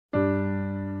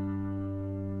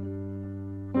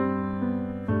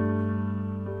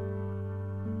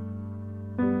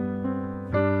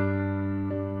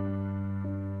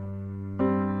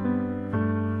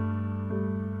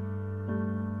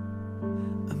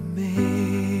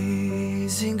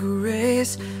Amazing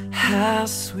grace, how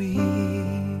sweet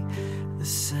the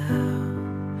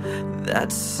sound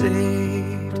that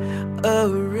saved a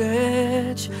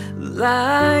wretch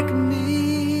like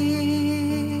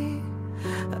me.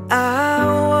 I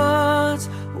once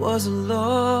was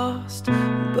lost,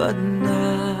 but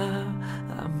now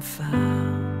I'm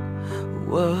found.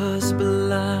 Was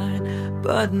blind,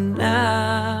 but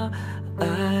now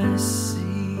I see.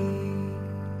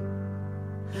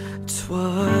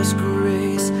 'Twas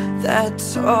grace that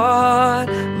taught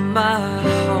my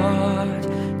heart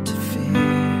to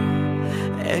fear,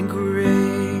 and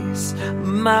grace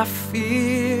my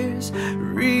fears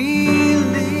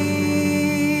relieved.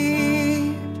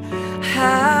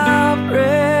 How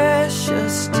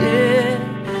precious did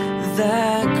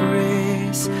that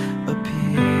grace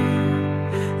appear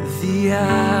the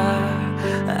hour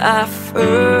I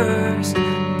first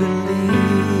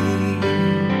believed.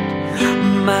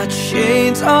 My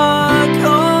chains are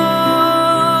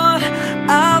gone,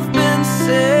 I've been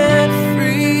set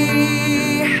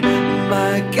free.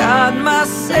 My God, my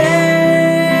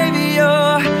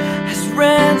Savior has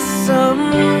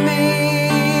ransomed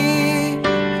me.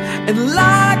 And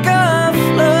like a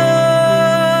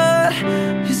flood,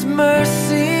 His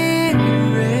mercy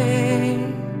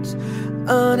reigns.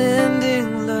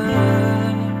 Unending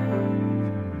love,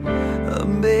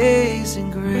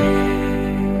 amazing grace.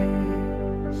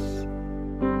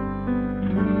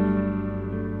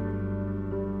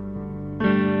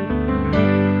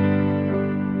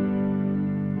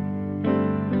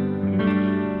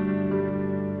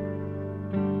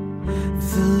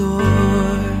 The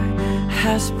Lord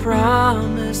has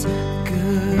promised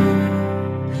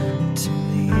good to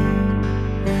me.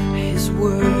 His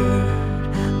word,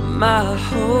 my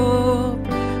hope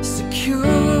secures.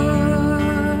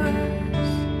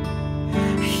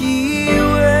 He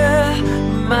will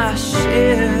my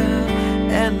shield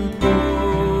and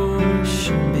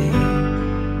portion be,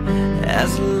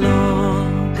 as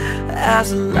long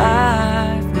as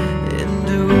life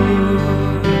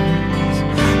endures.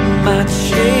 My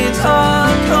chains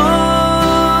are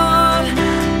gone,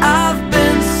 I've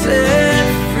been set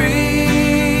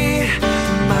free.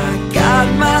 My God,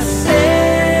 my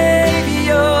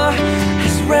Savior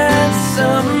has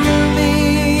ransomed me.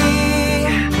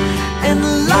 And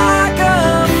like a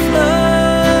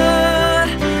flood,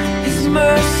 His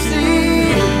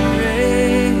mercy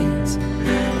reigns.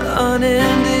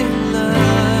 Unending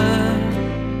love,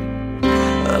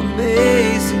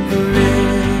 amazing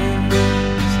grace.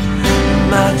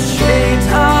 My chains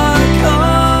are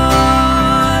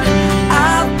gone,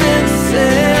 I've been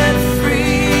set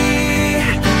free.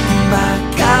 My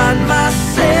God, my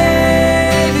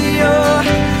Savior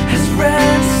has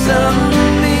ransomed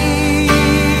me.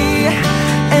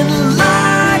 And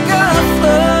like a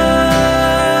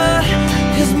flood,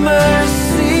 His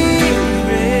mercy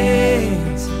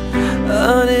reigns.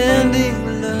 Unending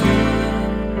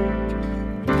love,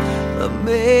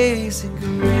 amazing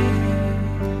grace.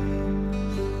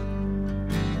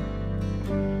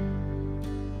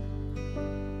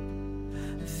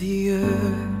 The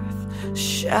earth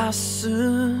shall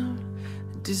soon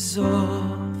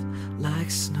dissolve like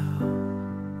snow.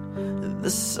 The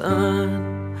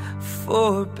sun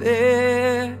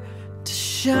forbear to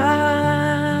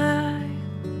shine,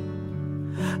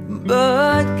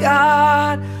 but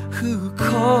God who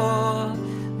called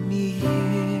me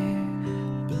here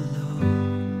below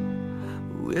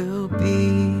will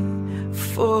be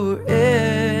forever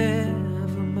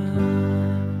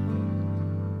mine.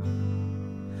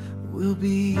 Will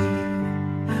be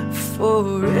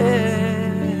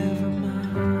forever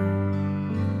mine.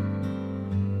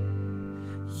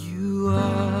 You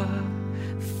are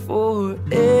forever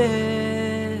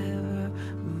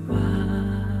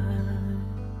mine.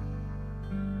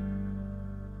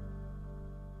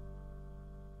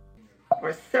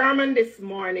 Our sermon this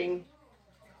morning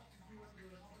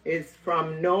is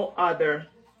from no other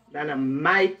than a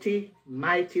mighty,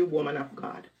 mighty woman of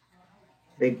God,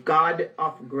 the God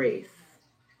of grace.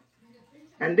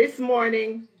 And this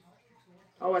morning,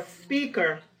 our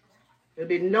speaker will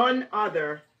be none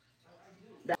other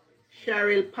than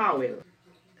Shyrill Powell.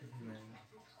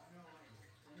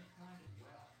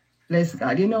 Bless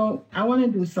God. You know, I want to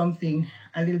do something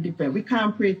a little different. We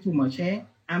can't pray too much, eh?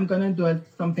 I'm going to do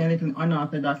something a little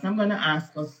unorthodox. I'm going to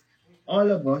ask us,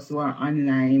 all of us who are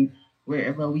online,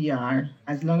 wherever we are,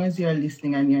 as long as you're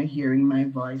listening and you're hearing my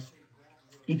voice,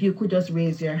 if you could just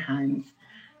raise your hands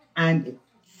and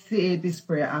say this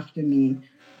prayer after me,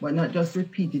 but not just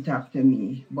repeat it after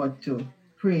me, but to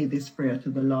pray this prayer to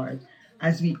the Lord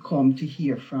as we come to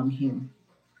hear from Him.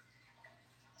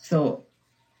 So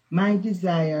My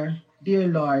desire, dear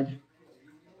Lord,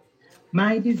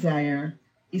 my desire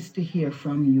is to hear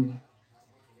from you.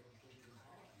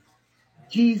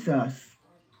 Jesus,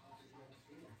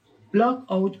 block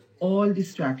out all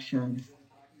distractions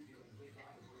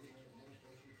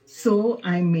so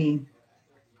I may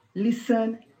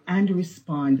listen and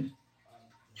respond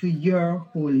to your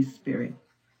Holy Spirit.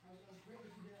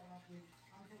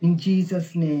 In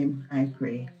Jesus' name I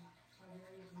pray.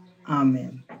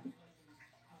 Amen.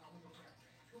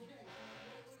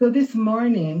 So this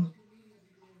morning,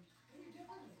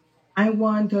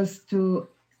 I'm just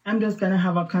going to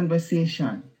have a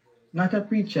conversation, not a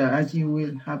preacher, as you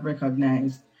will have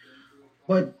recognized,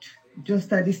 but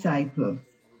just a disciple,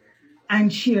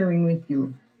 and sharing with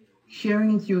you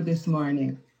this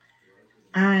morning.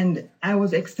 And I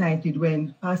was excited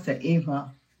when Pastor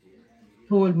Eva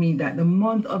told me that the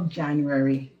month of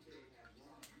January,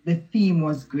 the theme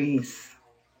was grace.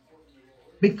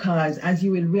 Because as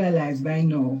you will realize by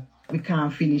now, we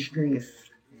can't finish grace.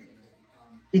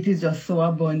 It is just so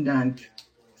abundant.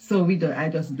 So I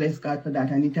just bless God for that.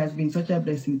 And it has been such a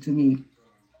blessing to me.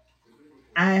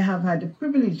 I have had the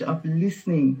privilege of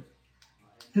listening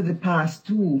to the past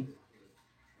two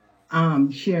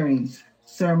sermons.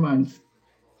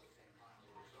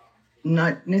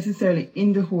 Not necessarily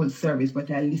in the whole service,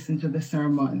 but I listened to the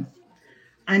sermons.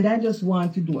 And I just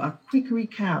want to do a quick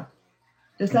recap,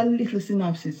 just a little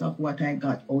synopsis of what I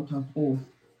got out of both.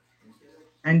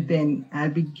 And then I'll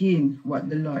begin what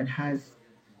the Lord has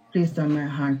placed on my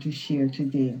heart to share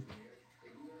today.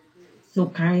 So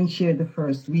Karen shared the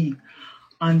first week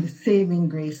on the saving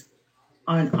grace,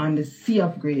 on the sea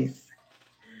of grace.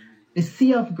 The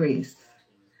sea of grace.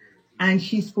 And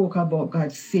she spoke about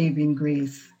God's saving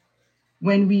grace.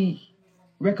 When we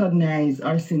recognize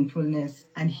our sinfulness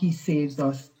and he saves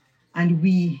us and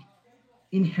we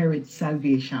inherit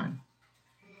salvation,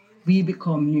 we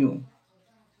become new.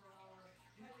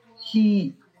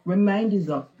 He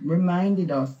reminded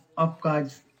us of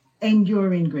God's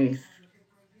enduring grace,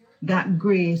 that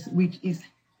grace which is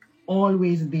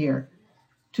always there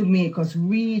to make us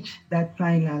reach that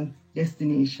final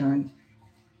destination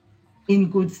in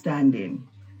good standing.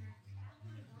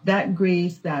 That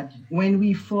grace that when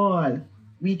we fall,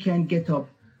 we can get up,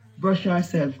 brush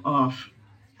ourselves off,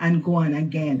 and go on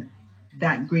again.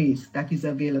 That grace that is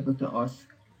available to us.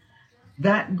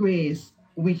 That grace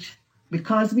which,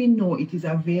 because we know it is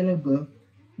available,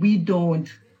 we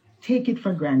don't take it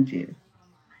for granted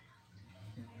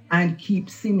and keep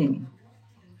sinning.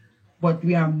 But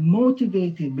we are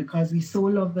motivated because we so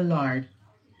love the Lord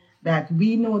that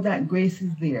we know that grace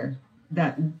is there,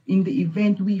 that in the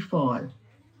event we fall,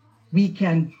 we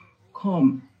can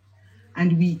come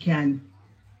and we can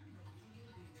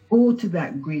go to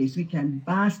that grace. We can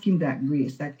bask in that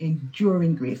grace, that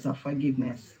enduring grace of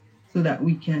forgiveness, so that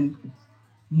we can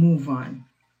move on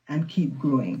and keep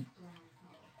growing.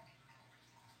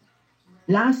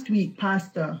 Last week,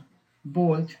 Pastor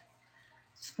Bolt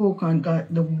spoke on God,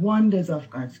 the wonders of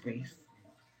God's grace.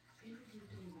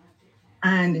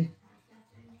 And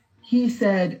he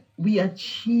said, we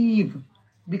achieve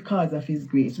because of his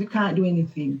grace. We can't do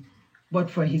anything but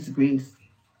for his grace.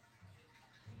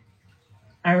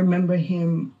 I remember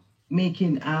him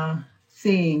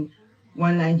saying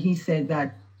one line. He said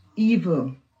that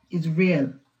evil is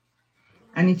real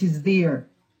and it is there,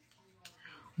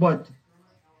 but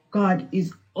God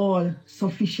is all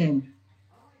sufficient.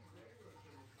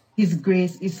 His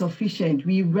grace is sufficient.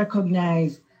 We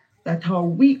recognize that our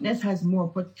weakness has more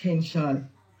potential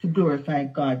to glorify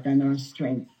God than our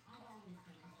strength.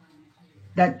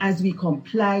 That as we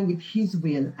comply with his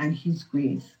will and his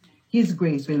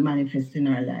grace will manifest in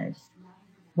our lives.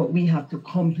 But we have to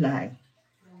comply.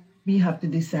 We have to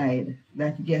decide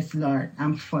that, yes, Lord,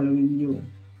 I'm following you.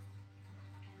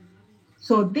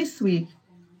 So this week,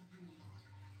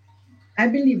 I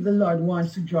believe the Lord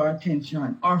wants to draw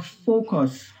attention or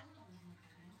focus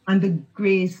on the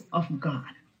grace of God.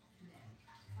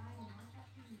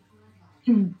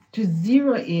 To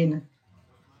zero in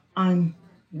on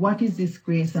what is this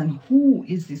grace and who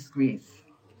is this grace.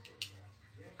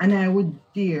 And I would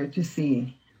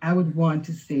want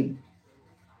to say,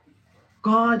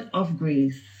 God of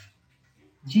grace,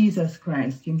 Jesus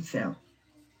Christ himself.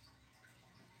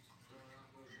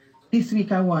 This week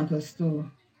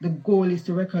the goal is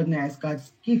to recognize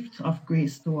God's gift of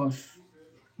grace to us,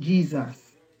 Jesus.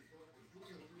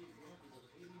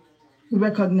 To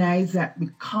recognize that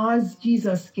because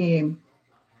Jesus came,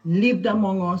 lived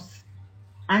among us,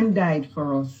 and died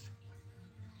for us,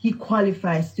 he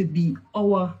qualifies to be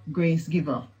our grace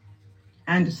giver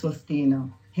and sustainer.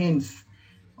 Hence,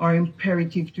 our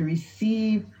imperative to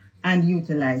receive and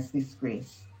utilize this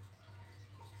grace.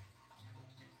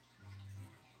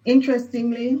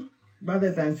 Interestingly,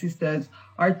 brothers and sisters,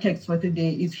 our text for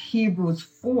today is Hebrews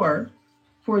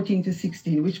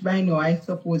 4:14-16, which by now I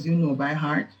suppose you know by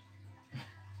heart.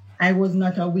 I was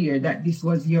not aware that this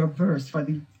was your verse for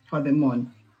the month.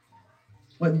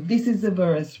 But this is the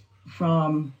verse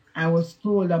from I was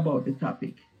told about the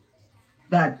topic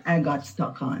that I got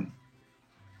stuck on.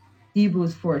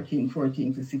 Hebrews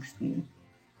 14:14-16.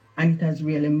 And it has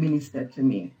really ministered to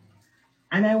me.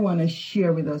 And I want to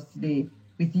share with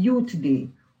you today,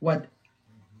 what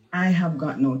I have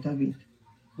gotten out of it,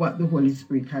 what the Holy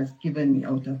Spirit has given me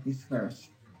out of this verse.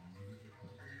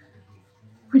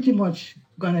 Pretty much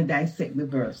gonna dissect the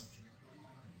verse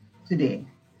today.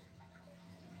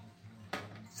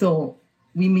 So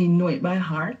we may know it by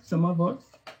heart, some of us,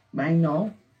 by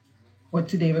now, but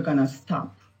today we're gonna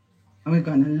stop and we're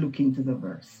gonna look into the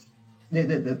verse,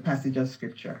 the passage of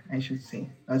scripture, I should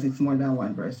say, because it's more than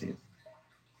one verse.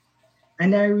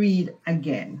 And I read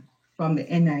again from the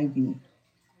NIV,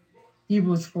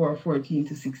 Hebrews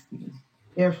 4:14-16.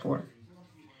 Therefore,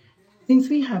 since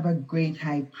we have a great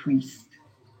high priest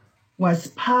who has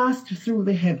passed through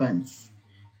the heavens,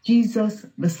 Jesus,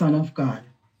 the Son of God,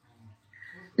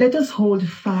 let us hold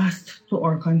fast to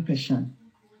our confession.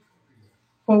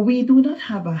 For we do not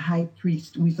have a high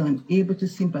priest who is unable to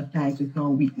sympathize with our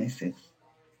weaknesses,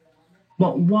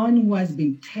 but one who has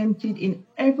been tempted in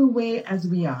every way as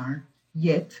we are,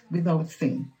 yet without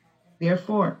sin.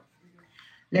 Therefore,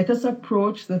 let us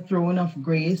approach the throne of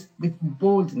grace with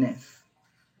boldness,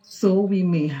 so we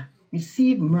may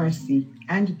receive mercy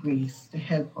and grace to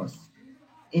help us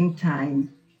in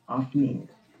time of need.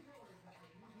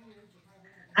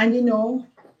 And you know,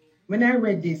 when I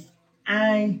read this,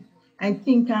 I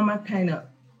think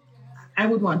I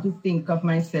would want to think of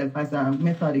myself as a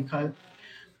methodical,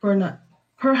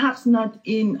 perhaps not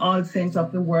in all sense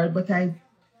of the word, but I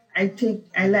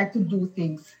like to do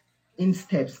things in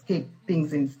steps, take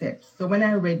things in steps. So when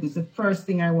I read this, the first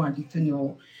thing I wanted to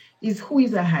know is, who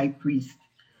is a high priest?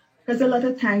 Because a lot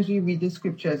of times we read the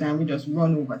scriptures and we just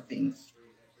run over things.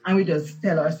 And we just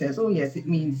tell ourselves, oh yes, it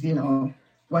means,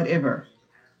 whatever.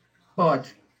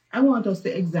 But I want us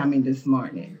to examine this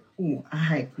morning who a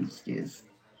high priest is,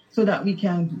 so that we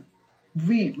can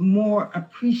more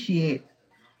appreciate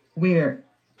where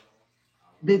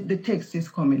the text is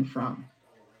coming from.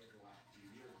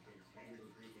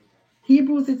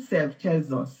 Hebrews itself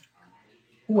tells us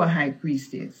who a high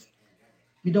priest is.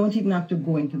 We don't even have to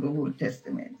go into the Old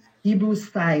Testament. Hebrews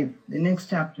 5, the next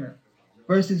chapter,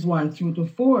 verses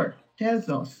 1-4, tells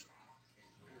us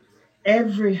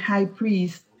every high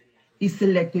priest is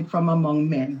selected from among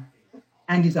men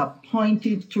and is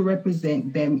appointed to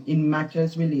represent them in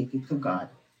matters related to God,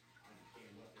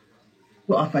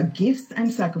 to offer gifts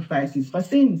and sacrifices for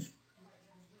sins.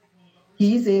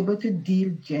 He is able to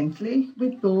deal gently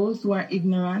with those who are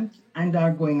ignorant and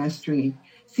are going astray,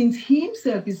 since he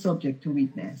himself is subject to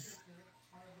weakness.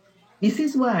 This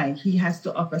is why he has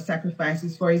to offer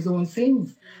sacrifices for his own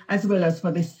sins, as well as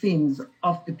for the sins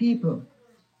of the people.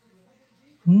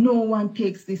 No one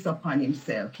takes this upon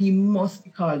himself. He must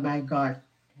be called by God,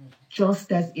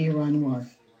 just as Aaron was.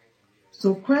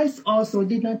 So Christ also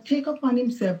did not take upon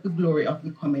himself the glory of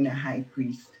becoming a high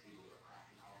priest.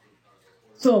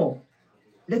 So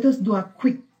let us do a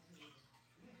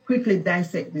quickly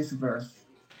dissect this verse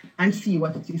and see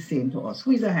what it is saying to us.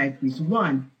 Who is a high priest?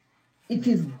 One, it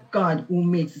is God who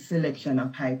makes the selection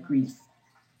of high priests.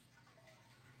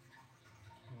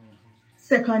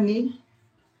 Secondly,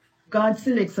 God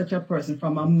selects such a person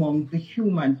from among the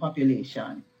human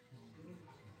population.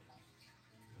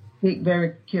 Take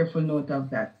very careful note of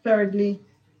that. Thirdly,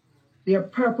 their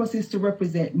purpose is to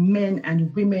represent men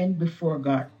and women before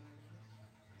God.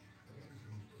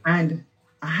 And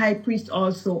a high priest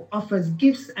also offers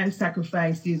gifts and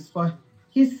sacrifices for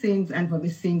his sins and for the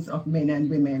sins of men and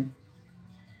women.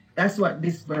 That's what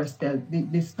this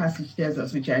passage tells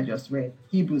us, which I just read,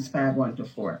 Hebrews 5,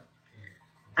 1-4.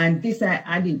 And this I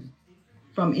added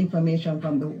from information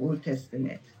from the Old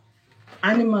Testament.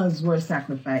 Animals were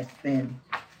sacrificed then.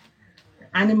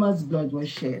 Animals' blood was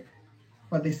shed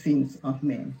for the sins of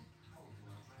men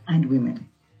and women.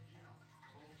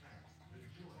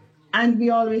 And we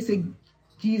always say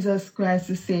Jesus Christ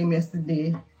the same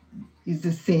yesterday is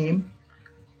the same,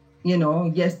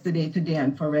 yesterday, today,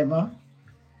 and forever.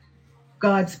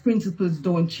 God's principles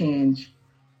don't change.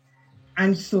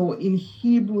 And so in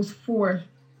Hebrews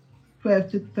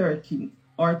 4:12-13,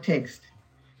 our text,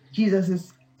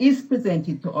 Jesus is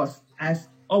presented to us as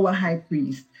our high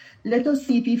priest. Let us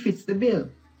see if he fits the bill.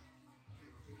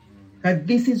 That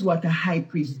this is what a high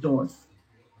priest does.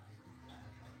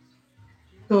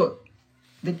 So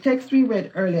the text we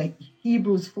read earlier,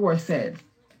 Hebrews 4 says,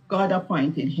 God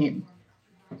appointed him.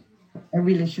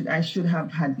 I should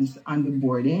have had this on the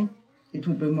board, eh? It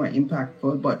would be more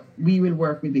impactful, but we will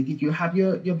work with it. If you have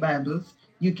your Bibles,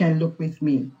 you can look with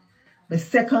me. But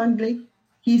secondly,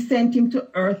 he sent him to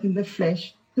earth in the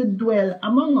flesh to dwell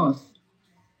among us.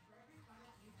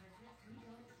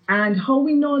 And how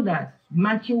we know that?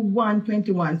 Matthew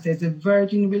 1:21 says, a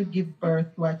virgin will give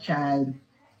birth to a child.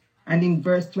 And in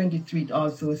verse 23, it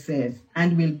also says,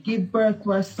 and will give birth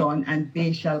to a son, and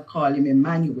they shall call him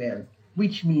Emmanuel,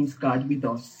 which means God with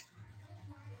us.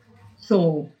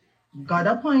 So God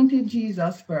appointed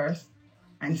Jesus first,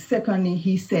 and secondly,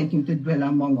 he sent him to dwell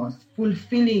among us,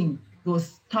 fulfilling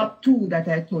those top two that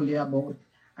I told you about,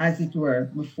 as it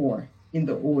were before,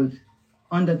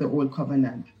 under the old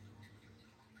covenant.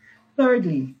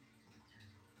 Thirdly,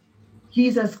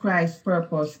 Jesus Christ's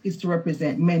purpose is to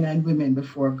represent men and women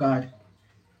before God.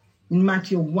 In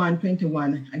Matthew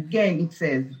 1:21, again it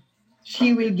says,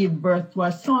 she will give birth to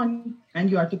a son, and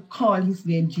you are to call his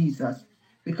name Jesus,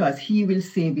 because he will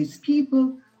save his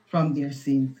people from their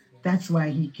sins. That's why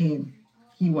he came.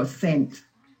 He was sent.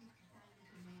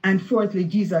 And fourthly,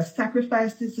 Jesus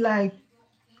sacrificed his life.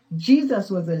 Jesus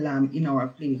was a lamb in our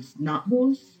place, not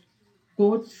bulls,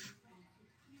 goats,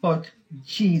 but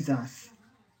Jesus.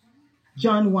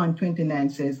 John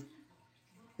 1:29 says,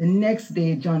 the next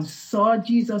day John saw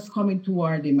Jesus coming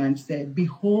toward him and said,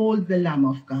 behold the Lamb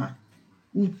of God,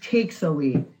 who takes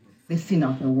away the sin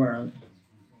of the world.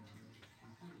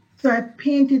 So I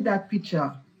painted that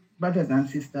picture, brothers and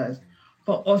sisters,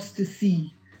 for us to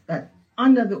see that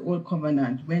under the old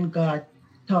covenant, when God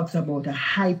talks about a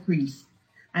high priest,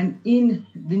 and in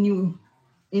the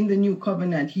new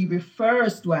covenant, he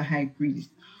refers to a high priest,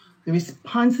 the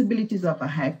responsibilities of a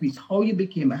high priest, how you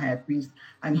became a high priest,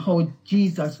 and how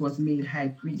Jesus was made high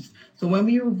priest. So when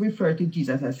we refer to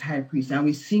Jesus as high priest and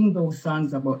we sing those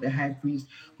songs about the high priest,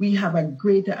 we have a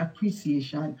greater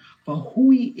appreciation for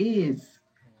who he is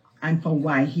and for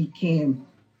why he came.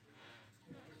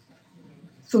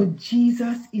 So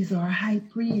Jesus is our high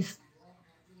priest.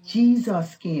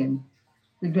 Jesus came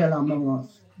to dwell among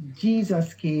us.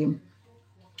 Jesus came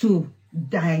to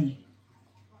die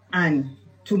and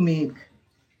to make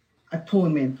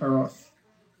atonement for us.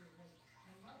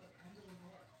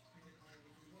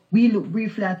 We look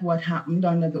briefly at what happened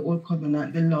under the old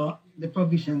covenant, the law, the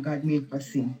provision God made for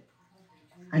sin.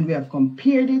 And we have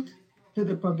compared it to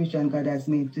the provision God has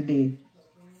made today.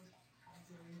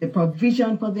 The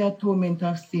provision for the atonement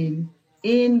of sin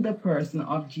in the person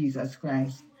of Jesus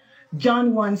Christ.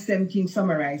 John 1:17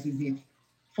 summarizes it.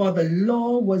 For the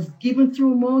law was given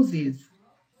through Moses,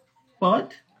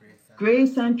 but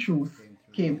grace and truth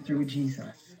came through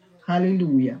Jesus.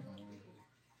 Hallelujah.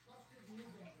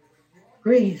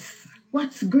 Grace.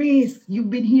 What's grace?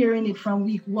 You've been hearing it from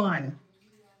week 1.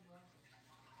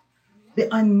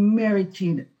 The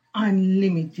unmerited,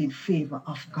 unlimited favor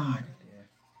of God.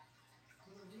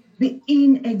 The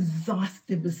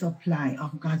inexhaustible supply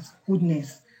of God's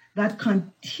goodness that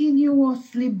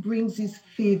continuously brings his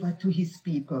favor to his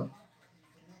people,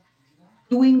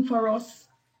 doing for us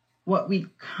what we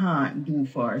can't do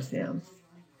for ourselves.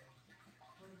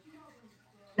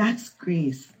 That's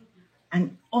grace,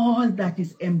 and all that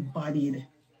is embodied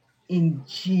in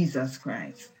Jesus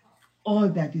Christ. All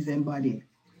that is embodied.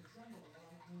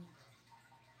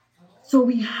 So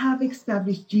we have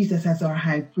established Jesus as our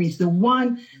high priest, the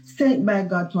one sent by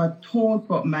God to atone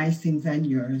for my sins and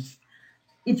yours.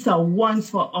 It's a once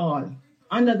for all.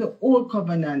 Under the old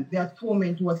covenant, the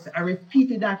atonement was a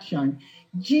repeated action.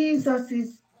 Jesus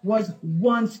was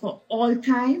once for all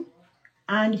time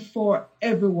and for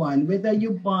everyone, whether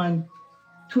you're born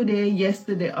today,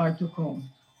 yesterday, or to come.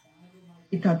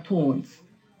 It atones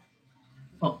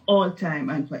for all time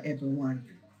and for everyone.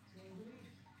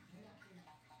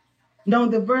 Now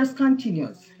the verse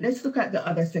continues. Let's look at the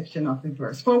other section of the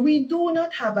verse. For we do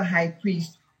not have a high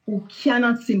priest who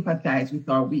cannot sympathize with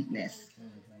our weakness,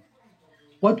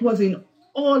 but was in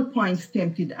all points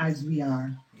tempted as we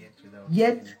are,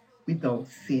 yet without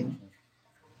sin.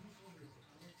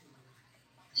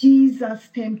 Jesus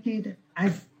tempted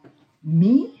as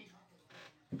me?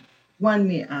 One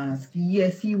may ask.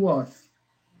 Yes, he was.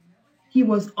 He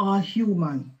was all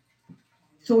human.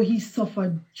 So he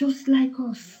suffered just like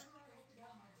us.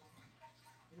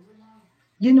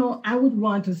 You know, I would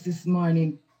want us this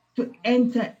morning to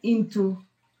enter into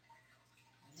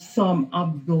some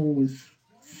of those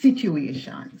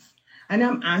situations. And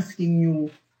I'm asking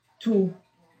you to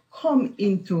come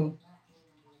into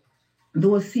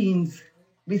those scenes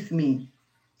with me.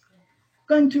 I'm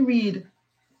going to read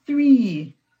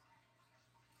three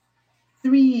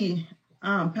 3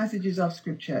 passages of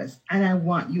scriptures, and I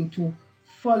want you to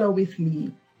follow with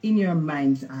me in your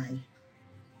mind's eye.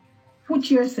 Put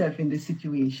yourself in the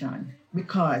situation,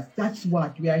 because that's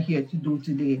what we are here to do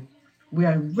today. We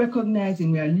are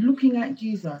recognizing, we are looking at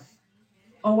Jesus,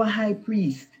 our high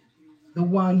priest, the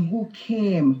one who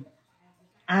came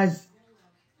as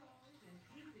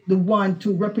the one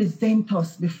to represent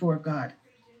us before God.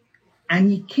 And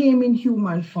he came in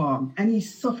human form and he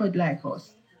suffered like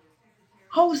us.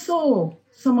 How so?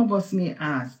 Some of us may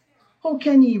ask. How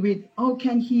can he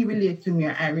relate to me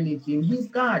or I relate to him? He's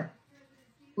God.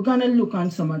 We're going to look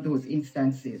on some of those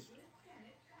instances.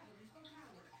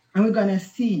 And we're going to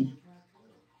see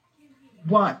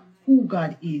who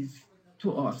God is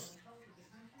to us.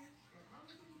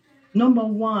 Number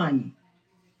 1,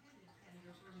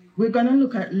 we're going to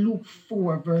look at Luke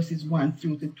 4, verses 1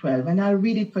 through to 12. And I'll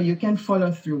read it for you. You can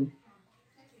follow through.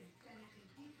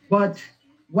 But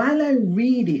while I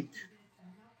read it,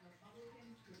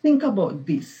 think about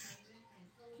this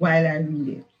while I read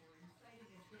it.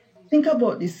 Think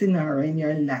about this scenario in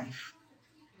your life.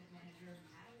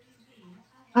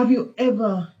 Have you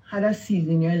ever had a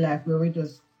season in your life where it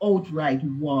was outright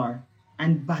war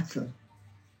and battle?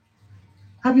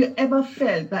 Have you ever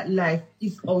felt that life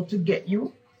is out to get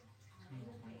you?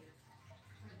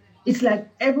 It's like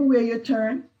everywhere you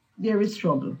turn, there is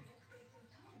trouble.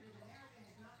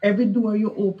 Every door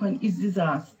you open is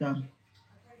disaster.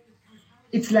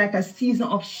 It's like a season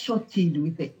of shut-in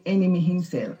with the enemy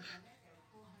himself.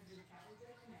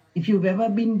 If you've ever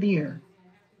been there,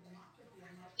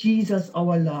 Jesus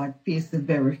our Lord faced the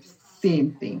very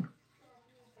same thing.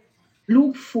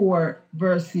 Luke 4,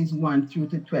 verses 1 through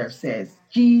to 12 says,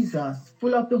 Jesus,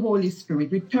 full of the Holy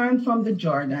Spirit, returned from the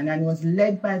Jordan and was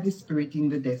led by the Spirit in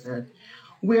the desert,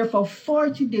 where for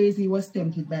 40 days he was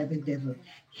tempted by the devil.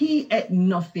 He ate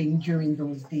nothing during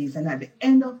those days, and at the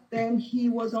end of them he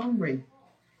was hungry.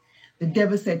 The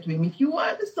devil said to him, if you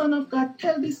are the Son of God,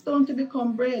 tell this stone to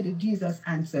become bread. Jesus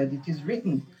answered, it is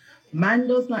written, man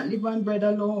does not live on bread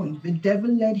alone. The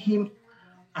devil led him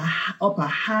up a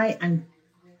high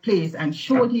place and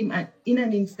showed him in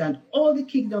an instant all the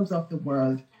kingdoms of the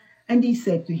world. And he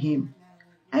said to him,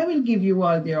 I will give you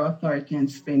all their authority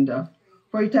and splendor,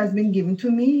 for it has been given to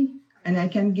me, and I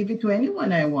can give it to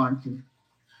anyone I want to.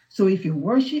 So if you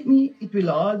worship me, it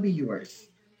will all be yours.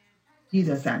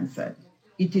 Jesus answered,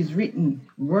 it is written,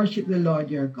 worship the Lord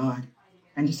your God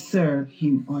and serve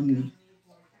him only.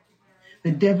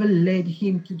 The devil led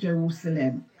him to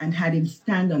Jerusalem and had him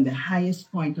stand on the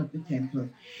highest point of the temple.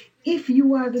 If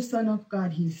you are the Son of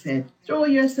God, he said, throw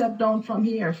yourself down from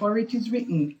here, for it is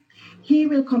written, he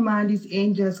will command his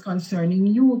angels concerning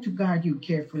you to guard you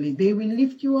carefully. They will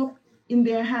lift you up in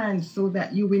their hands so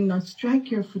that you will not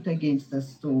strike your foot against a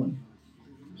stone.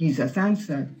 Jesus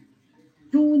answered,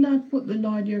 do not put the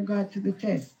Lord your God to the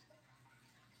test.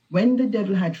 When the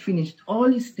devil had finished all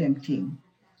his tempting,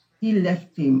 he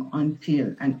left him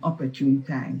until an opportune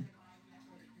time.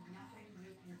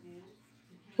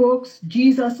 Folks,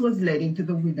 Jesus was led into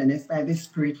the wilderness by the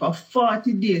Spirit for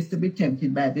 40 days to be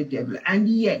tempted by the devil, and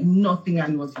he ate nothing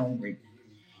and was hungry.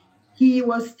 He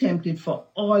was tempted for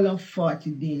all of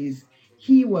 40 days.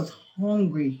 He was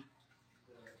hungry.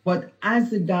 But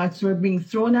as the darts were being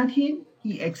thrown at him,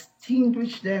 he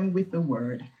extinguished them with the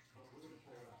word.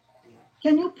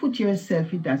 Can you put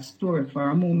yourself in that story for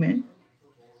a moment?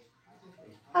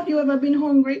 Have you ever been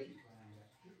hungry?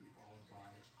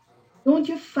 Don't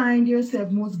you find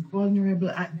yourself most vulnerable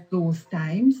at those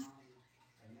times?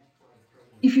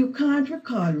 If you can't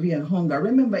recall real hunger,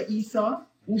 remember Esau,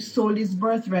 who sold his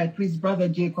birthright to his brother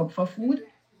Jacob for food?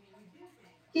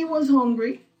 He was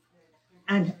hungry,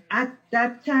 and at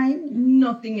that time,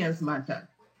 nothing else mattered.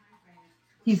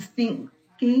 His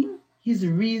thinking, his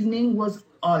reasoning was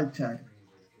altered.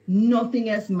 Nothing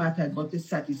else mattered but to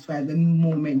satisfy the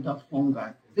moment of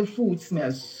hunger. The food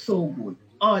smelled so good.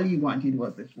 All he wanted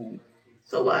was the food.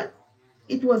 So what?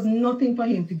 It was nothing for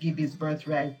him to give his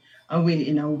birthright away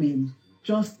in a whim,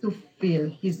 just to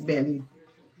fill his belly.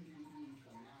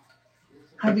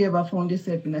 Have you ever found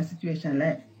yourself in a situation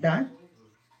like that?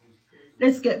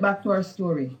 Let's get back to our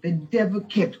story. The devil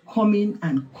kept coming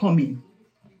and coming,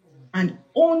 and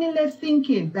only left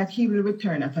thinking that he will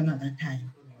return at another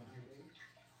time.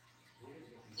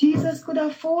 Jesus could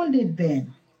have folded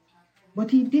then,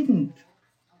 but he didn't.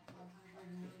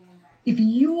 If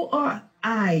you or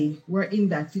I were in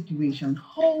that situation,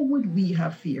 how would we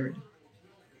have fared?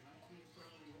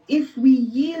 If we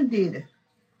yielded,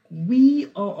 we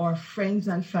or our friends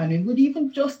and family would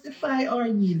even justify our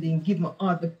yielding given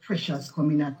all the pressures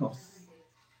coming at us.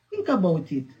 Think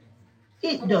about it.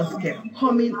 It just kept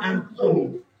coming and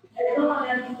coming.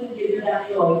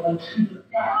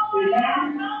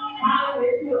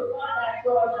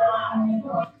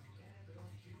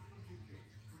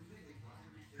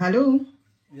 Hello?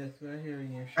 Yes, we're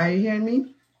hearing you. Are you hearing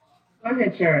me? Go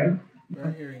ahead, Shyrill.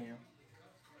 We're hearing you.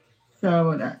 Sorry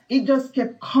about that. It just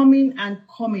kept coming and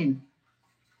coming.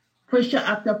 Pressure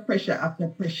after pressure after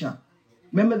pressure.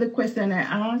 Remember the question I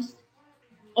asked?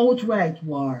 Outright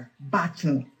war,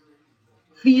 battle,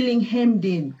 feeling hemmed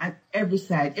in at every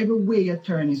side, every way you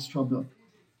turn is trouble.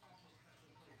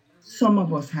 Some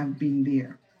of us have been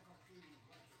there.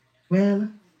 Well,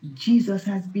 Jesus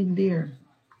has been there.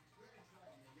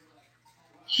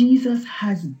 Jesus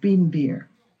has been there.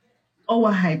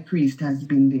 Our high priest has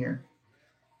been there.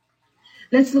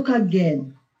 Let's look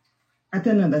again at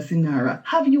another scenario.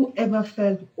 Have you ever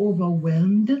felt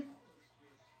overwhelmed,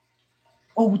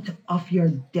 out of your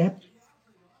depth,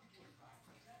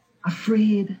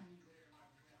 afraid,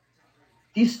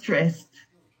 distressed,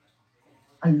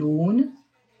 alone?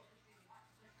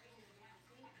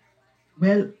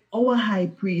 Well, our high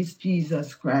priest,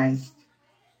 Jesus Christ,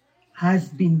 has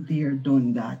been there,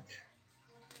 done that.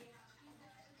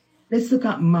 Let's look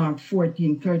at Mark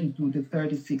 14:32 to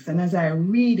 36. And as I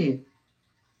read it,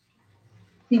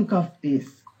 think of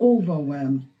this: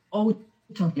 overwhelmed, out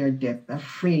of your depth,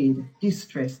 afraid,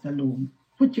 distressed, alone.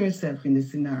 Put yourself in the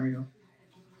scenario.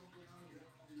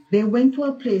 They went to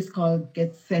a place called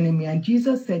Gethsemane, and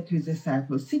Jesus said to his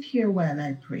disciples, "Sit here while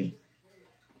I pray."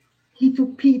 He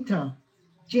took Peter,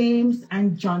 James,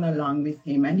 and John along with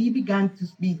him, and he began to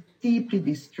be deeply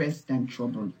distressed and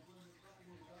troubled.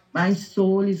 "My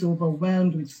soul is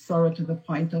overwhelmed with sorrow to the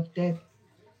point of death."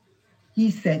 He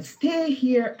said, "Stay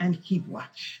here and keep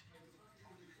watch."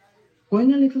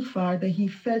 Going a little farther, he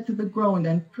fell to the ground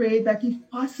and prayed that if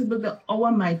possible the hour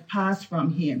might pass from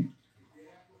him.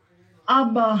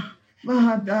 "Abba,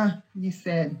 Father," he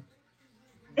said,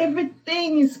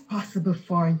 "everything is possible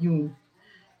for you.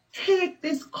 Take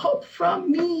this cup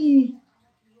from me.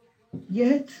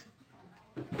 Yet,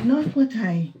 not what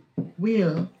I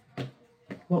will,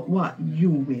 but what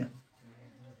you will."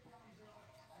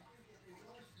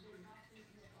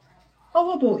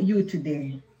 How about you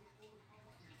today?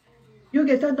 You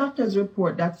get a doctor's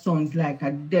report that sounds like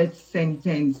a death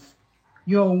sentence.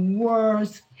 Your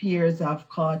worst fears have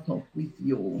caught up with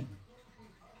you.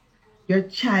 Your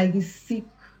child is sick,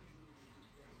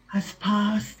 has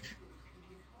passed.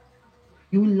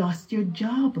 You lost your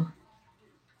job.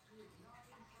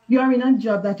 You are in a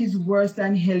job that is worse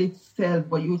than hell itself,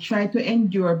 but you try to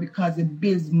endure because the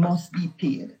bills must be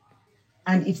paid.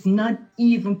 And it's not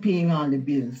even paying all the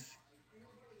bills.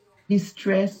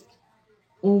 Distressed,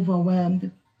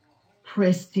 overwhelmed,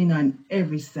 pressed in on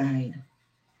every side.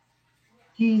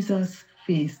 Jesus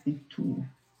faced it too.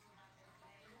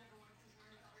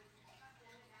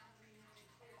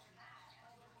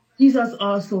 Jesus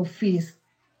also faced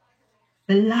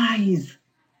the lies,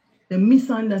 the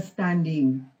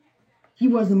misunderstanding. He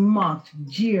was mocked,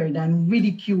 jeered, and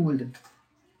ridiculed.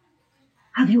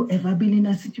 Have you ever been in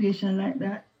a situation like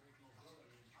that?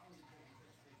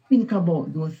 Think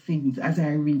about those things as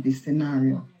I read this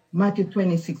scenario. Matthew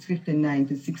 26:59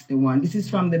 to 61. This is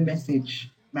from the Message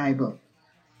Bible.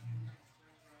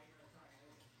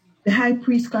 The high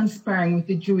priest, conspiring with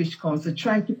the Jewish council,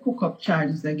 tried to cook up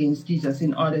charges against Jesus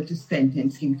in order to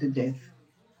sentence him to death.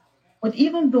 But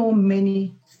even though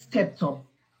many stepped up,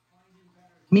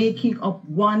 making up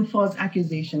one false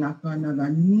accusation after another,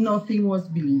 nothing was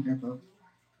believable.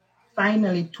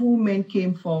 Finally, two men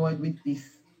came forward with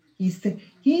this. He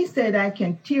said, "I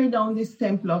can tear down this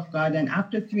temple of God and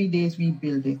after 3 days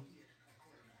rebuild it."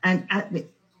 And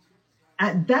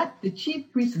at that, the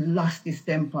chief priest lost his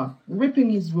temper, ripping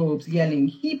his robes, yelling,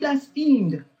 "He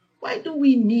blasphemed. Why do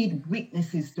we need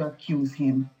witnesses to accuse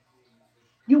him?"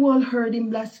 You all heard him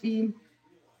blaspheme.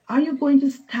 Are you going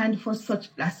to stand for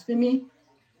such blasphemy?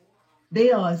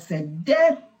 They all said,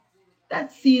 "Death."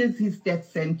 That seals his death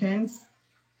sentence.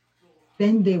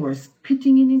 Then they were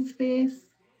spitting in his face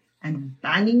and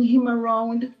banging him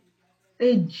around.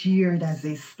 They jeered as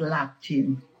they slapped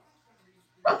him.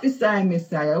 "Prophesy,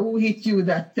 Messiah, who hit you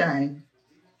that time?"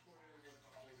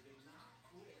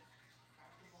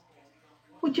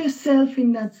 Put yourself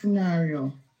in that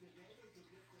scenario.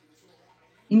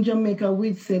 In Jamaica,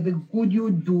 we'd say, "The good you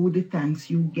do, the thanks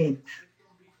you get."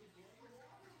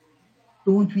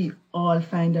 Don't we all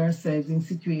find ourselves in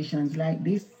situations like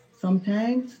this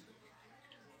sometimes?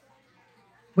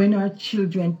 When our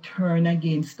children turn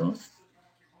against us,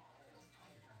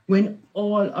 when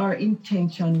all our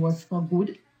intention was for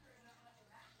good,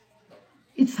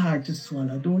 it's hard to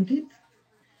swallow, don't it?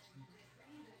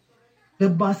 The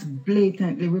boss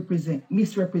blatantly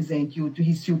misrepresent you to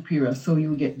his superior so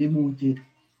you get demoted,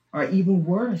 or even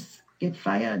worse, get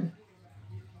fired.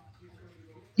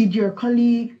 Did your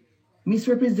colleague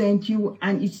misrepresent you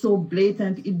and it's so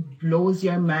blatant it blows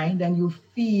your mind and you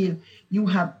feel you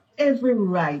have every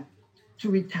right to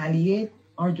retaliate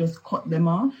or just cut them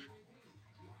off?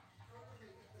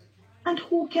 And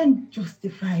who can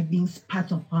justify being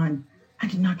spat upon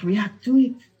and not react to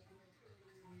it?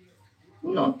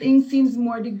 Nothing seems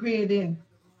more degrading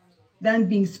than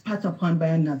being spat upon by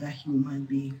another human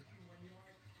being.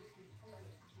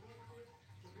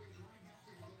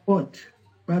 But,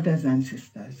 brothers and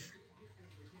sisters,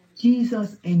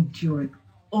 Jesus endured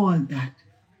all that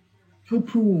to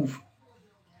prove,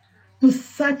 to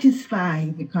satisfy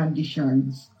the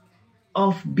conditions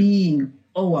of being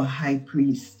our high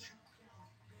priest.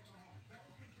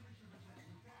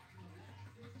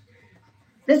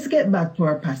 Let's get back to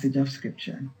our passage of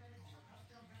scripture.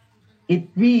 It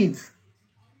reads,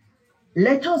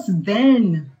 "Let us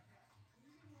then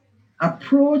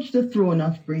approach the throne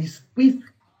of grace with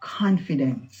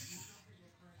confidence,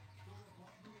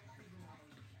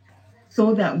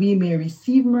 so that we may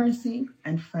receive mercy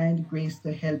and find grace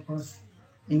to help us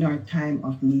in our time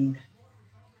of need."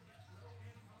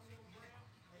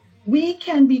 We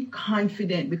can be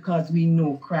confident because we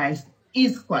know Christ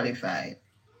is qualified.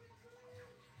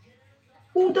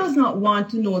 Who does not want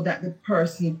to know that the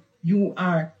person you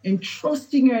are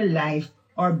entrusting your life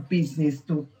or business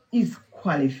to is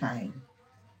qualified?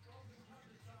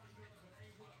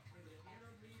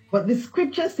 But the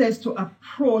scripture says to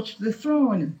approach the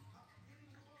throne.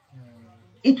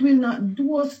 It will not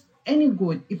do us any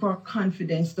good if our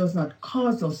confidence does not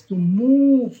cause us to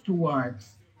move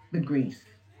towards the grace.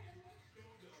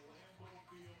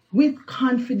 With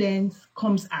confidence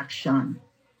comes action.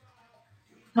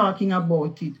 Talking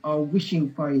about it or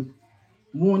wishing for it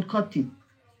won't cut it.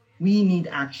 We need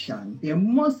action. There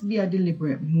must be a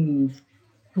deliberate move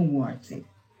towards it.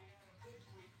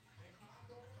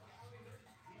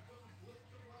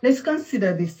 Let's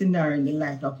consider this scenario in the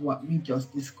light of what we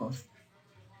just discussed.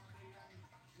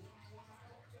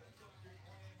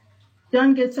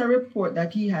 John gets a report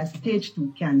that he has stage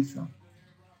 2 cancer.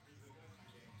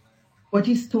 But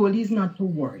he's told he's not to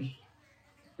worry.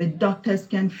 The doctors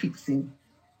can fix him.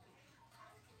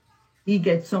 He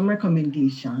gets some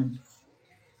recommendations.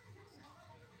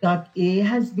 Doc A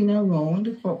has been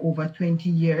around for over 20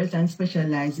 years and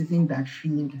specializes in that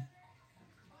field.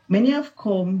 Many have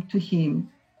come to him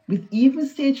with even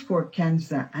stage 4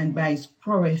 cancer, and by his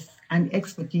prowess and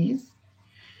expertise,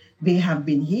 they have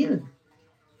been healed.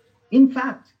 In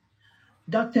fact,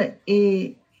 Dr.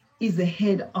 A is the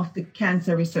head of the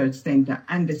Cancer Research Center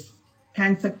and the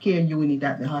Cancer Care Unit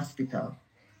at the hospital.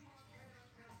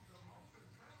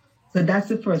 So that's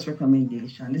the first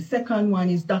recommendation. The second one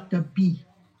is Dr. B,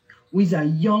 who is a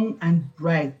young and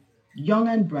bright,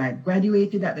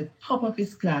 graduated at the top of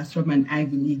his class from an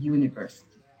Ivy League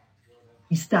university.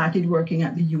 He started working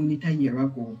at the unit a year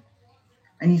ago,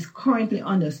 and he's currently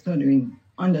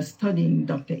understudying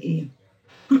Dr. A.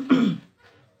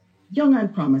 Young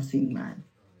and promising man.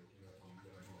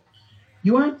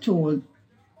 You are told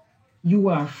you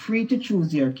are free to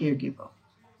choose your caregiver.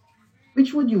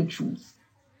 Which would you choose?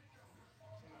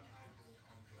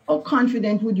 How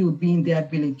confident would you be in the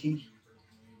ability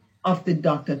of the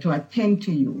doctor to attend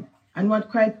to you? And what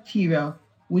criteria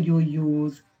would you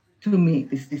use to make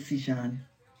this decision?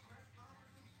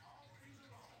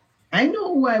 I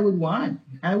know who I would want.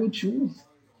 I would choose.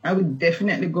 I would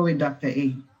definitely go with Dr.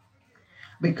 A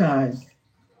because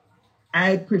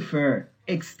I prefer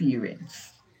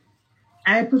experience.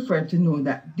 I prefer to know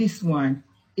that this one,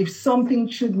 if something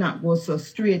should not go so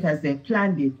straight as they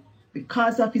planned it,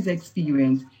 because of his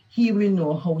experience, he will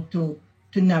know how to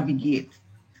navigate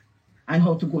and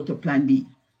how to go to plan B.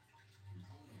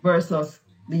 Versus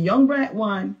the young bright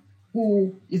one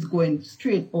who is going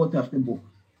straight out of the book,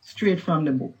 straight from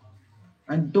the book,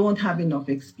 and don't have enough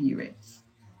experience.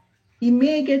 He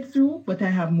may get through, but I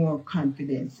have more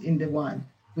confidence in the one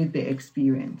with the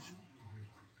experience.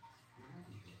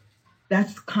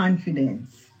 That's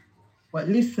confidence. But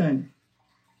listen,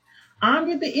 armed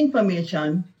with the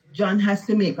information, John has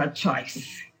to make a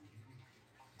choice.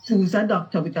 Choose a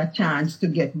doctor with a chance to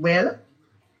get well,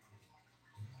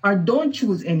 or don't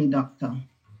choose any doctor.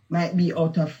 Might be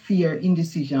out of fear,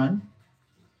 indecision,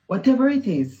 whatever it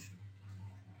is.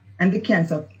 And the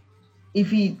cancer,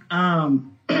 if he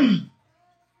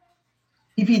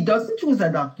doesn't choose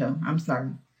a doctor,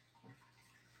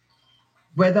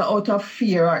 whether out of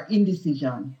fear or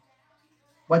indecision,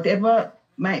 whatever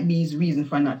might be his reason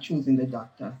for not choosing the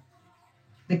doctor,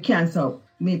 the cancer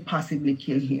may possibly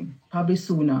kill him, probably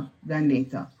sooner than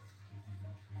later.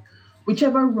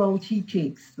 Whichever route he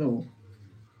takes, though,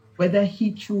 whether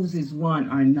he chooses one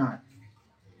or not,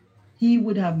 he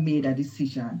would have made a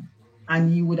decision,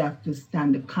 and he would have to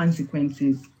stand the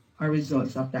consequences or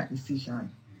results of that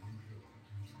decision.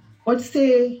 But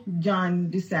say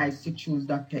John decides to choose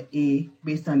Dr. A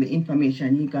based on the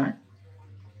information he got.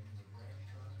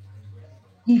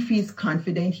 He feels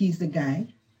confident he's the guy.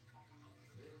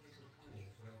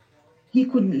 He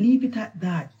couldn't leave it at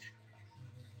that.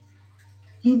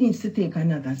 He needs to take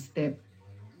another step.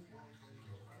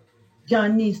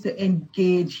 John needs to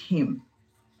engage him.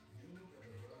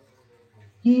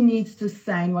 He needs to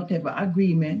sign whatever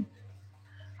agreement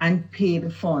and pay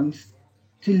the funds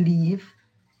to leave.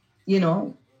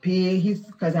 Pay his,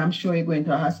 because I'm sure you're going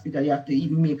to a hospital, you have to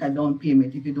even make a down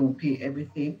payment if you don't pay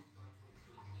everything.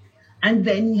 And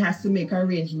then he has to make an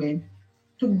arrangement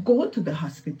to go to the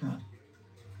hospital.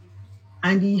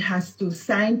 And he has to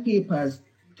sign papers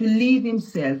to leave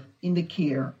himself in the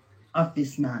care of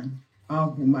this man or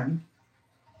woman.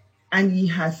 And he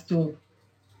has to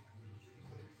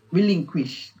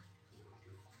relinquish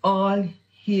all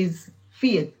his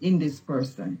faith in this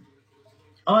person,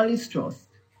 all his trust,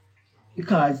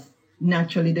 because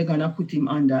naturally they're going to put him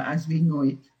under as we know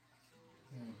it.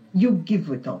 You give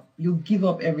it up. You give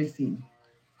up everything.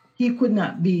 He could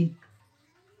not be,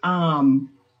 not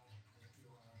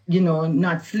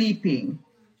sleeping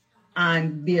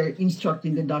and they're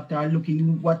instructing the doctor or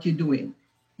looking what you're doing.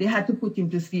 They had to put him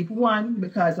to sleep. One,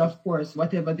 because of course,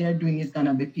 whatever they're doing is going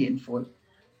to be painful.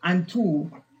 And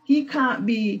two, he can't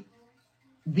be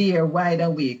there wide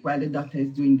awake while the doctor is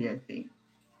doing their thing.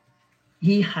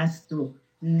 He has to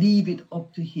leave it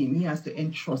up to him. He has to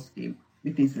entrust him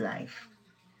with his life.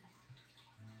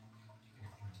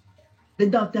 The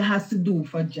doctor has to do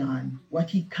for John what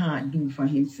he can't do for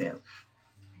himself.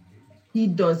 He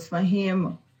does for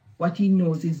him what he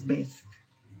knows is best.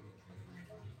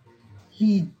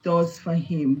 He does for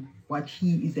him what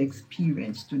he is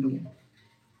experienced to do.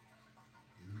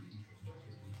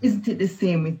 Isn't it the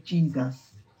same with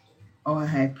Jesus, our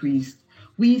high priest?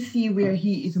 We see where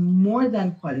he is more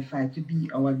than qualified to be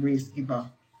our grace giver.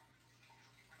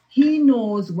 He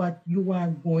knows what you are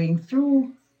going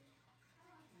through.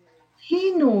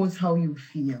 He knows how you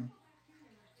feel.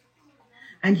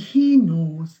 And he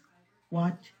knows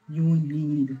what you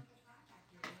need.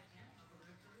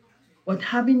 But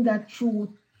having that truth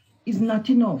is not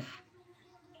enough.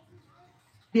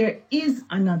 There is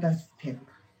another step.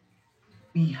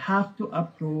 We have to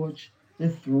approach the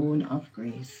throne of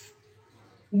grace.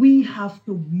 We have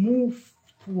to move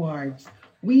towards,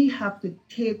 we have to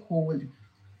take hold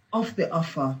of the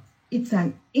offer. It's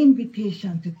an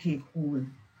invitation to take hold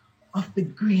of the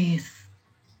grace.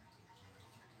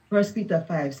 1 Peter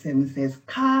 5:7 says,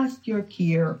 cast your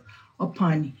care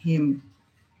upon him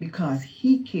because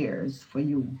he cares for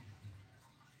you.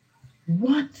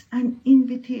 What an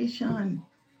invitation.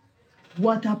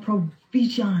 What a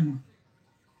provision.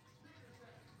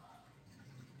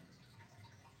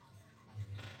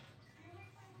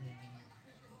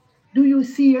 Do you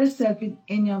see yourself in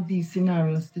any of these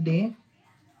scenarios today?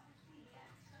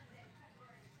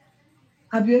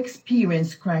 Have you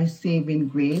experienced Christ's saving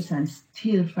grace and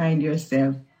still find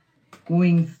yourself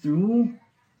going through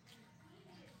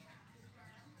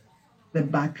the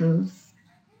battles,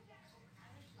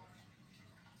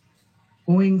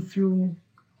 going through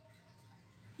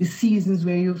the seasons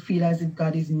where you feel as if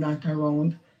God is not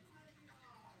around,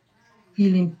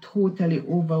 feeling totally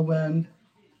overwhelmed,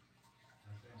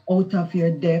 out of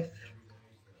your depth?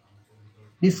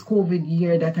 This COVID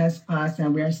year that has passed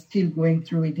and we are still going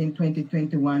through it in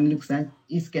 2021 looks like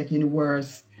it's getting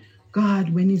worse. God,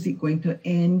 when is it going to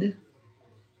end?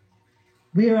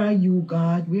 Where are you,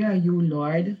 God? Where are you,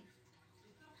 Lord?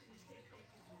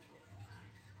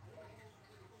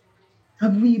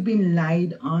 Have we been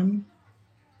lied on,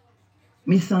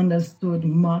 misunderstood,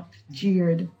 mocked,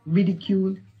 jeered,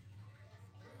 ridiculed?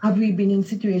 Have we been in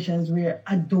situations where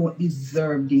I don't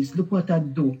deserve this? Look what I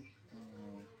do.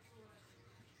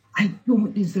 I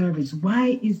don't deserve it.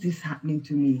 Why is this happening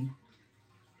to me?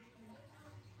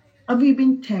 Have we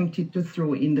been tempted to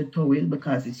throw in the towel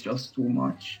because it's just too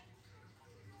much?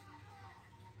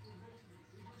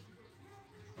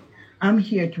 I'm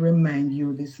here to remind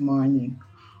you this morning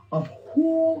of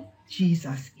who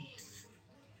Jesus is.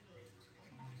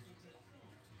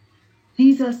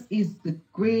 Jesus is the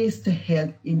grace to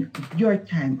help in your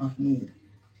time of need.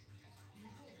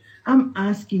 I'm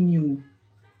asking you,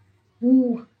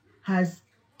 who has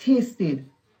tasted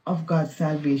of God's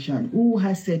salvation, who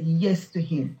has said yes to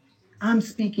him? I'm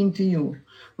speaking to you.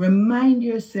 Remind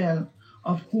yourself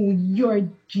of who your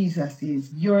Jesus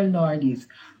is, your Lord is.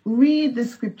 Read the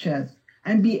scriptures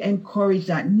and be encouraged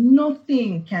that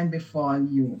nothing can befall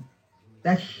you,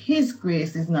 that his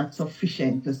grace is not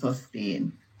sufficient to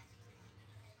sustain.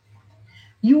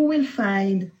 You will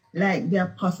find, like the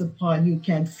Apostle Paul, you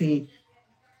can say,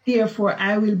 therefore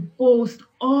I will boast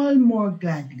all more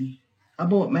gladly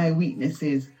about my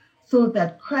weaknesses, so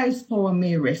that Christ's power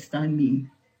may rest on me.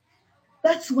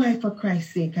 That's why, for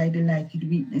Christ's sake, I delight in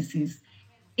weaknesses,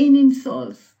 in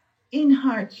insults, in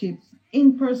hardships,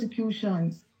 in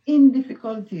persecutions, in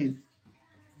difficulties.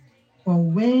 For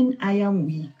when I am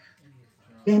weak,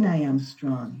 then I am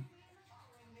strong.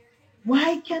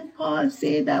 Why can Paul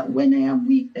say that when I am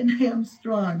weak, then I am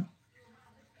strong?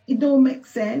 It don't make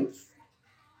sense.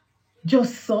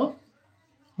 Just so.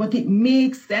 But it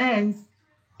makes sense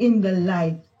in the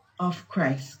light of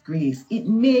Christ's grace. It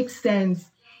makes sense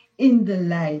in the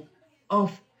light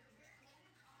of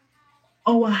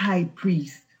our high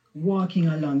priest walking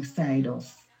alongside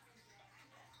us,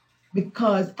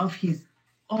 because of his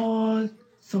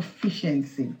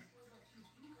all-sufficiency,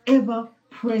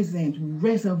 ever-present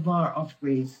reservoir of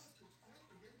grace.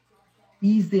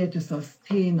 He's there to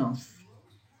sustain us.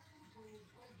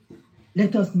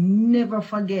 Let us never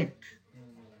forget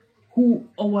who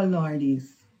our Lord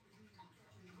is.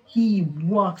 He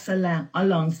walks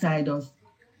alongside us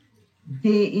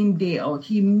day in, day out.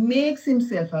 He makes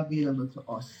himself available to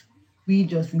us. We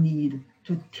just need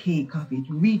to take of it,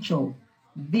 reach out.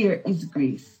 There is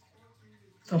grace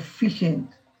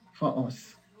sufficient for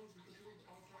us.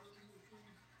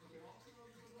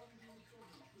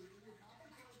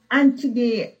 And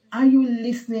today, are you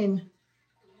listening?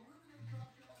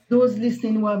 Those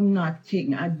listening who have not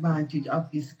taken advantage of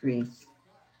this grace,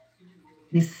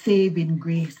 this saving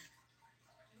grace.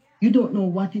 You don't know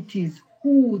what it is,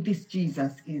 who this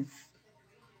Jesus is,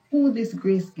 who this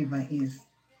grace giver is.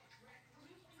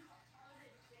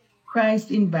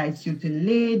 Christ invites you to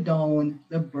lay down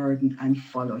the burden and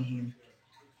follow him.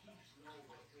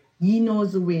 He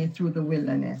knows the way through the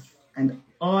wilderness, and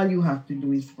all you have to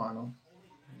do is follow.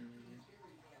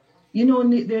 You know,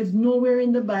 there's nowhere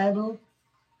in the Bible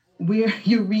where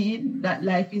you read that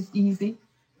life is easy.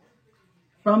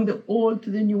 From the Old to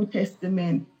the New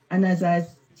Testament, and as I've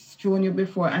shown you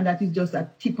before, and that is just a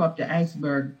tip of the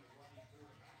iceberg.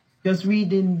 Just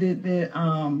reading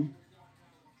the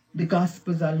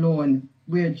Gospels alone,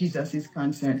 where Jesus is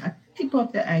concerned, a tip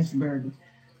of the iceberg.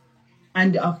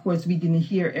 And of course, we didn't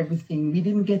hear everything. We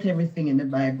didn't get everything in the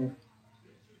Bible,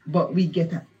 but we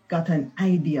got an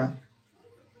idea.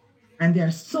 And there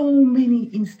are so many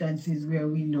instances where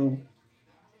we know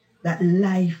that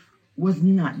life was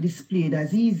not displayed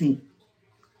as easy.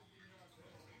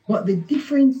 But the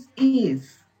difference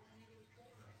is,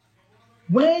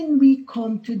 when we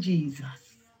come to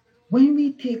Jesus, when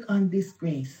we take on this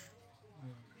grace,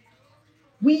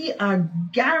 we are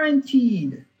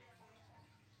guaranteed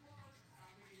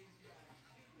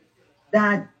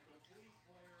that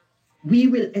we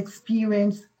will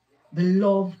experience the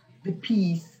love, the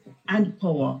peace, and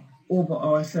power over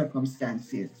our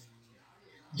circumstances.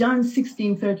 John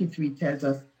 16:33 tells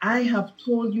us, I have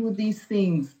told you these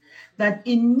things, that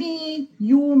in me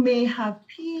you may have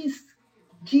peace.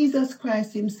 Jesus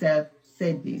Christ himself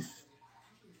said this.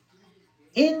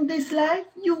 In this life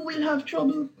you will have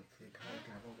trouble.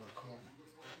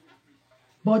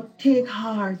 But take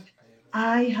heart,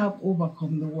 I have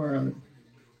overcome the world.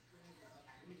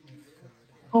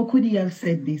 How could he have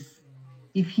said this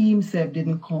if he himself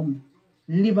didn't come,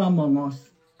 live among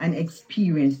us, and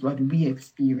experience what we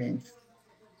experienced?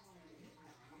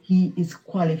 He is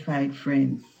qualified,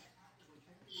 friends.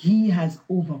 He has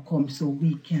overcome, so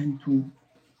we can too.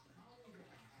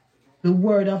 The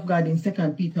word of God in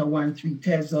 2 Peter 1:3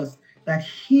 tells us that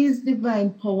his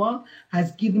divine power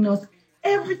has given us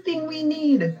everything we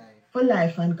need for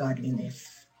life and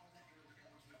godliness.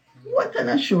 What an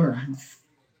assurance.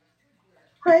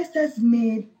 Christ has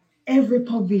made every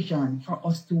provision for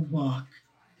us to walk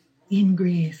in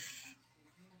grace.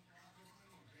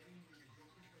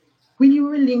 Will you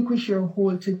relinquish your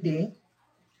hold today?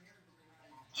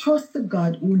 Trust the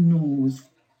God who knows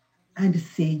and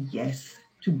say yes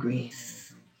to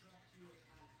grace.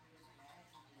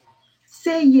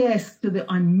 Say yes to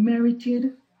the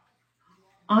unmerited,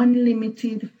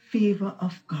 unlimited favor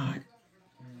of God,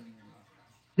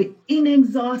 the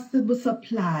inexhaustible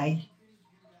supply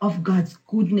of God's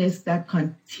goodness that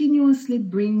continuously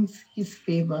brings his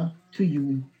favor to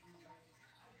you,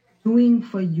 doing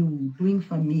for you, doing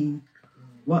for me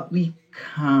what we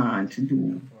can't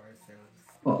do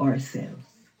for ourselves.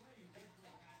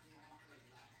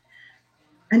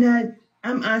 And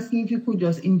I'm asking if you could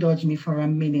just indulge me for a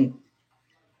minute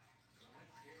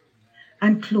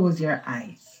and close your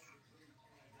eyes.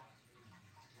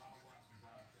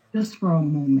 Just for a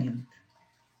moment.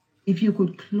 If you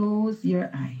could close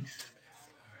your eyes.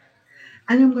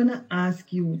 And I'm going to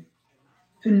ask you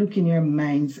to look in your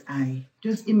mind's eye.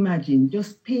 Just imagine,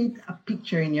 just paint a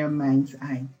picture in your mind's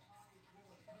eye.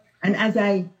 And as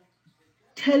I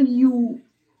tell you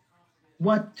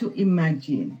what to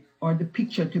imagine or the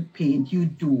picture to paint, you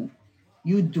do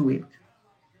it.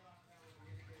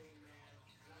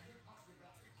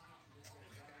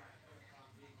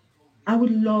 I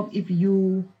would love if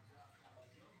you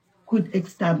could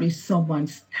establish someone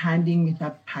standing with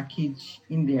a package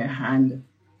in their hand.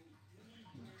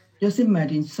 Just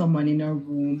imagine someone in a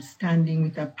room standing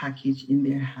with a package in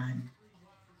their hand,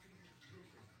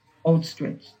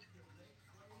 outstretched.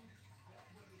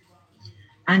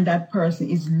 And that person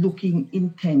is looking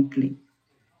intently.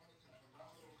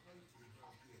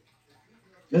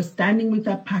 Just standing with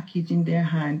a package in their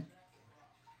hand,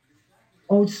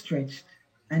 outstretched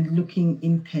and looking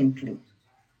intently.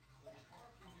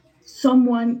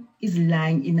 Someone is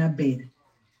lying in a bed.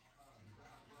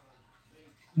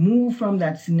 Move from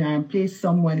that scenario and place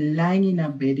someone lying in a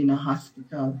bed in a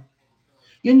hospital.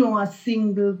 You know, a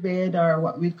single bed or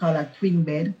what we call a twin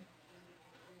bed,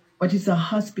 but it's a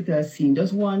hospital scene.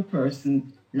 Just one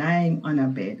person lying on a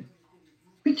bed.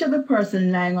 Picture the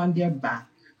person lying on their back,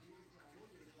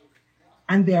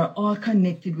 and they are all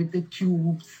connected with the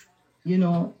tubes. You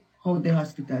know how the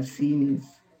hospital scene is.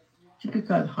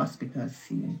 Typical hospital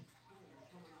scene.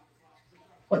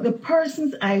 But the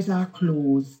person's eyes are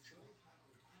closed,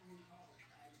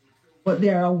 but they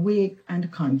are awake and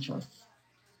conscious.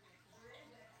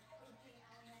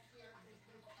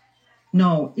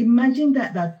 Now, imagine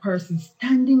that that person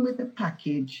standing with the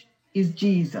package is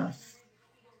Jesus.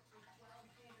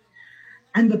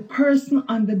 And the person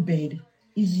on the bed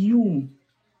is you.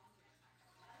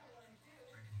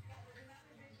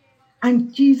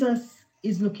 And Jesus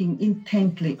is looking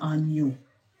intently on you.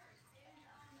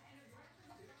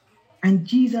 And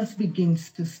Jesus begins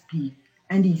to speak,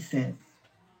 and he says,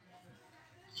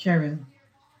 Shyrill,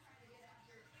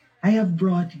 I have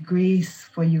brought grace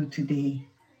for you today.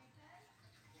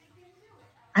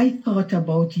 I thought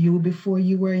about you before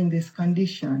you were in this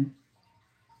condition.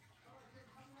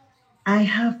 I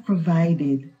have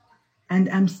provided, and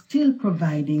I'm still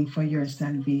providing for your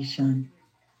salvation.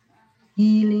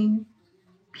 Healing,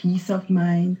 peace of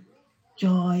mind,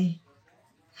 joy,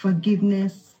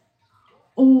 forgiveness,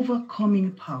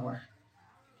 overcoming power.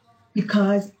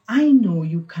 Because I know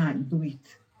you can't do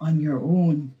it on your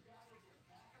own.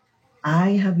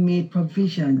 I have made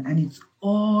provision, and it's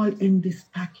all in this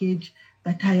package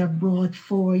that I have brought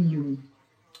for you.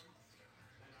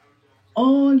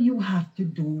 All you have to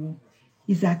do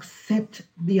is accept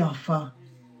the offer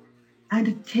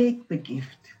and take the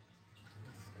gift.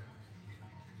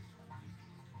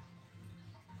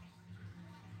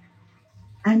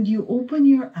 And you open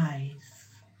your eyes.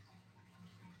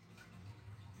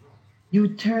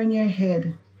 You turn your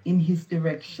head in his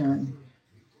direction.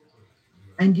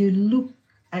 And you look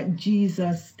at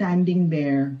Jesus standing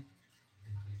there.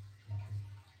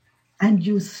 And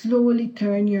you slowly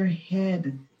turn your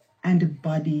head and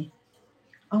body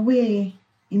away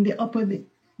in the opposite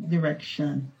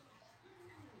direction.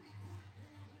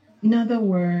 In other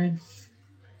words,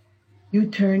 you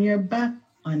turn your back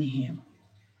on him.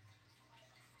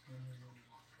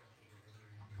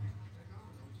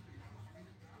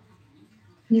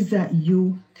 Is that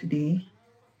you today?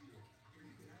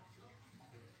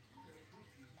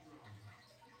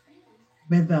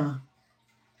 Whether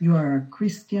you are a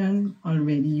Christian,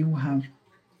 already you have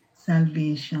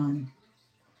salvation,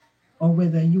 or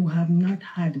whether you have not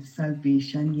had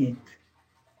salvation yet,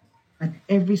 at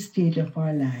every stage of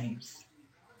our lives,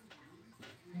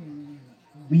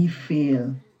 we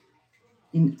fail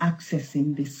in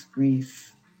accessing this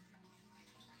grace.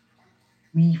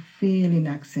 We fail in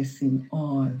accessing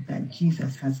all that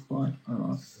Jesus has bought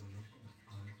for us.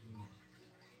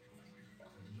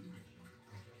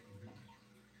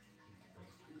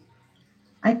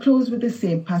 I close with the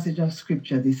same passage of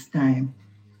scripture this time,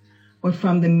 but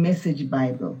from the Message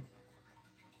Bible.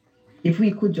 If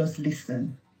we could just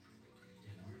listen.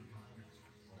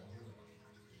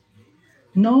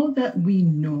 Now that we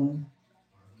know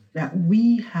that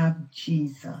we have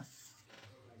Jesus,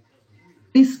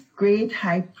 this great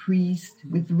high priest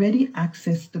with ready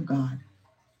access to God,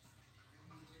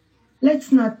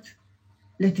 let's not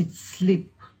let it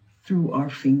slip through our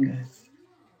fingers.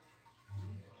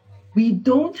 We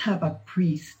don't have a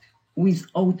priest who is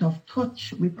out of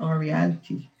touch with our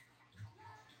reality.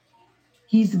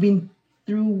 He's been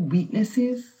through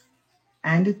weaknesses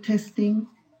and the testing,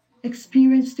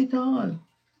 experienced it all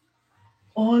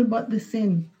but the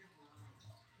sin.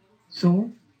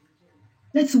 So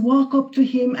let's walk up to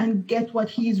him and get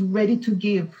what he is ready to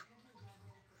give.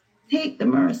 Take the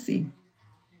mercy.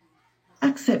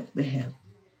 Accept the help.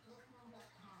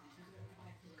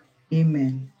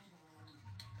 Amen.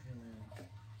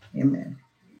 Amen.